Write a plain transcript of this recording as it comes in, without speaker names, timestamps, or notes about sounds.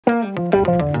Good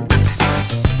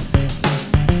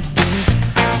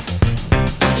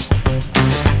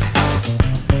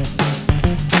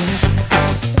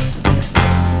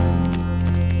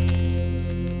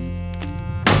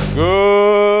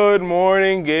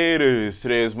morning, Gators.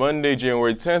 Today is Monday,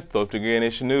 January 10th. Up to Gator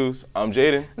Nation News. I'm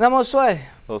Jaden. And I'm Sway.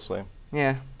 Hello, Sway.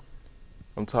 Yeah.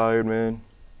 I'm tired, man.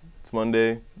 It's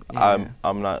Monday. Yeah.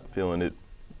 I'm not feeling it.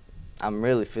 I'm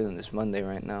really feeling this Monday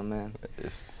right now, man.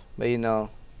 But you know,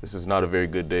 this is not a very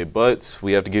good day, but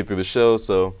we have to get through the show,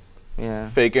 so yeah.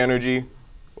 Fake energy,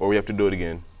 or we have to do it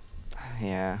again.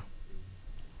 Yeah.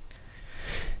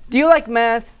 Do you like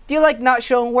math? Do you like not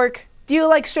showing work? Do you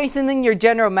like strengthening your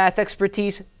general math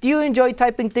expertise? Do you enjoy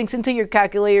typing things into your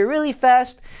calculator really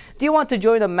fast? Do you want to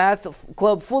join a math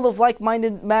club full of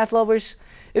like-minded math lovers?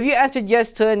 If you answered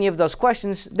yes to any of those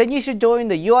questions, then you should join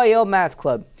the UIL Math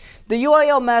Club. The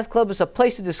UIL Math Club is a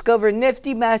place to discover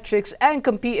nifty math tricks and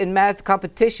compete in math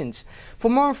competitions. For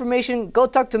more information, go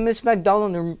talk to Miss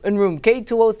McDonald in room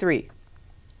K203.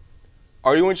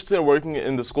 Are you interested in working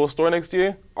in the school store next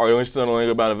year? Are you interested in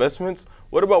learning about investments?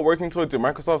 What about working towards your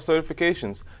Microsoft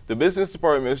certifications? The business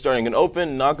department is starting an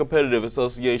open, non-competitive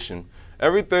association.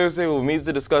 Every Thursday we'll meet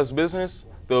to discuss business.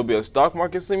 There will be a stock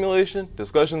market simulation,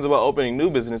 discussions about opening new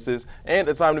businesses, and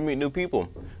a time to meet new people.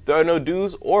 There are no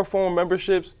dues or formal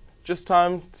memberships, just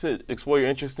time to explore your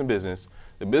interest in business.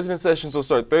 The business sessions will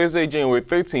start Thursday, January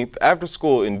 13th after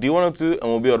school in D102 and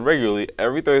will be held regularly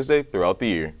every Thursday throughout the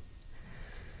year.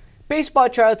 Baseball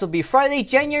tryouts will be Friday,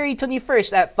 January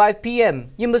 21st at 5 p.m.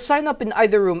 You must sign up in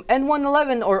either room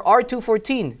N111 or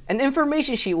R214. An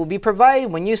information sheet will be provided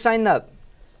when you sign up.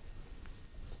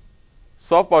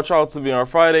 Softball tryouts will be on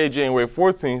Friday, January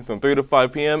 14th from 3 to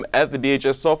 5 p.m. at the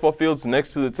DHS softball fields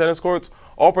next to the tennis courts.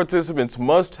 All participants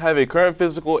must have a current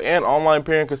physical and online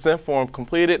parent consent form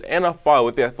completed and a file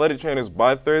with the athletic trainers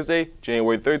by Thursday,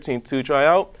 January 13th to try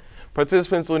out.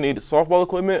 Participants will need softball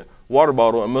equipment, water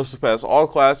bottle, and must pass all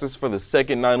classes for the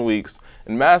second 9 weeks.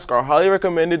 And masks are highly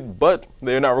recommended, but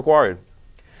they are not required.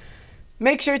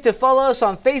 Make sure to follow us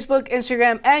on Facebook,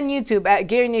 Instagram, and YouTube at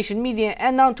Gator Nation Media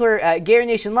and on Twitter at Gator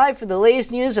Nation Live for the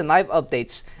latest news and live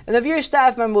updates. And if you're a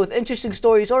staff member with interesting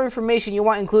stories or information you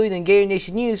want included in Gator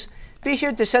Nation News, be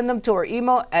sure to send them to our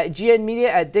email at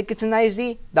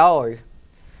gnmedia@dickinsonizd.org.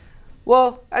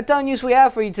 Well, that's all the news we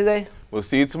have for you today. We'll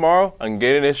see you tomorrow on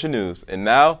Gator Nation News. And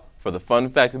now for the fun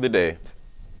fact of the day.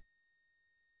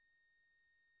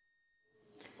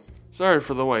 Sorry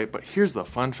for the wait, but here's the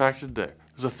fun fact of the day.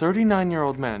 There's a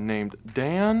 39-year-old man named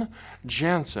Dan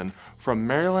Jansen from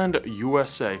Maryland,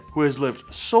 USA, who has lived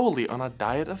solely on a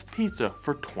diet of pizza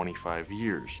for 25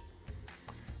 years.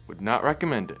 Would not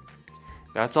recommend it.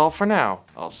 That's all for now.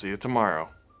 I'll see you tomorrow.